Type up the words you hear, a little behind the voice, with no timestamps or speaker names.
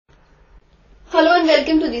Hello and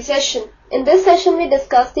welcome to the session. In this session we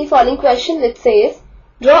discuss the following question which says,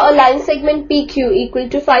 draw a line segment PQ equal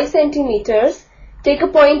to 5 centimeters. Take a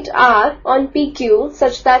point R on PQ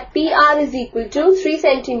such that PR is equal to 3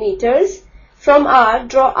 centimeters. From R,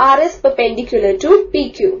 draw RS perpendicular to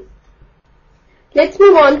PQ. Let's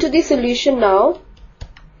move on to the solution now.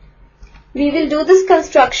 We will do this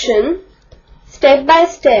construction step by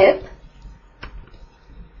step.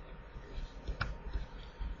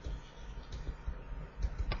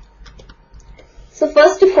 So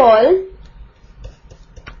first of all,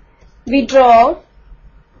 we draw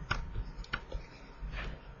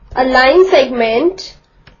a line segment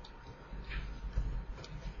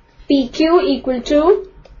PQ equal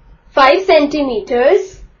to 5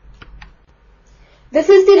 centimeters. This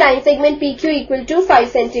is the line segment PQ equal to 5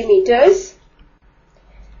 centimeters.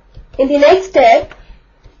 In the next step,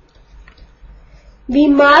 we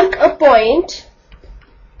mark a point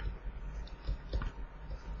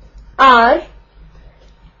R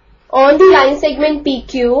on the line segment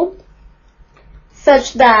PQ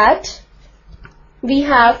such that we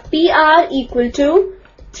have PR equal to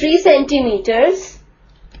 3 centimeters.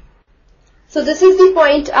 So this is the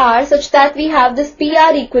point R such that we have this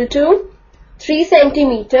PR equal to 3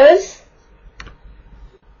 centimeters.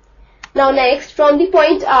 Now next, from the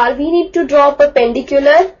point R we need to draw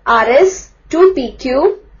perpendicular RS to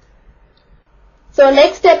PQ. So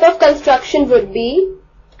next step of construction would be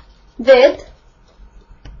with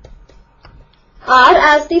R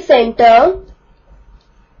as the center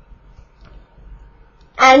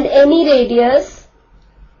and any radius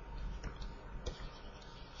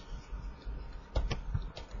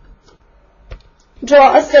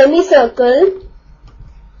draw a semicircle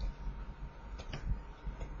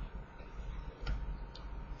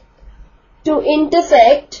to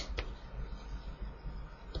intersect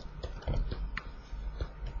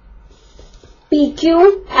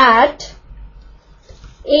PQ at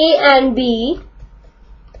A and B.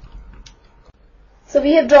 So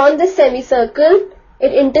we have drawn this semicircle.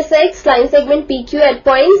 It intersects line segment PQ at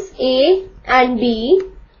points A and B.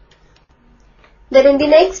 Then in the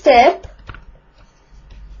next step,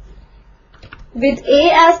 with A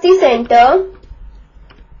as the center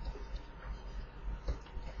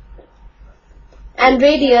and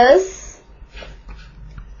radius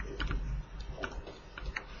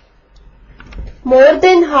more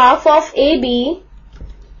than half of AB,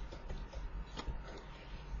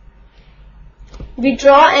 we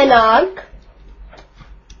draw an arc.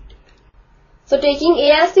 So taking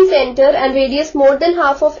A as the center and radius more than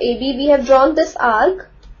half of AB, we have drawn this arc.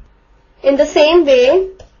 In the same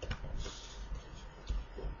way,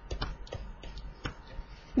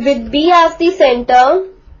 with B as the center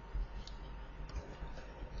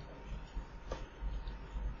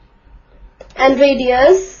and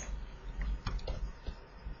radius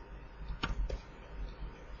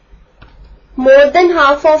more than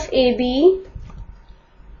half of AB,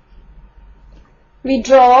 we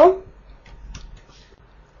draw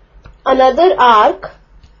another arc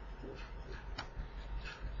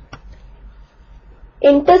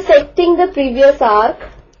intersecting the previous arc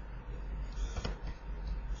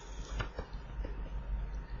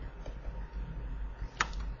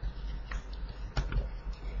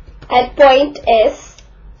at point S.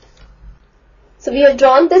 So we have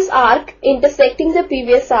drawn this arc intersecting the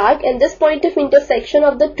previous arc, and this point of intersection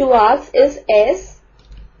of the two arcs is S.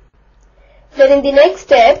 Then in the next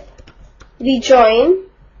step, we join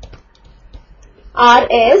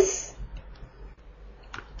RS.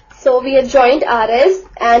 So we have joined RS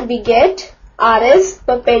and we get RS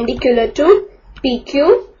perpendicular to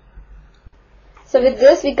PQ. So with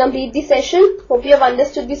this we complete the session. Hope you have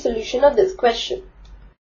understood the solution of this question.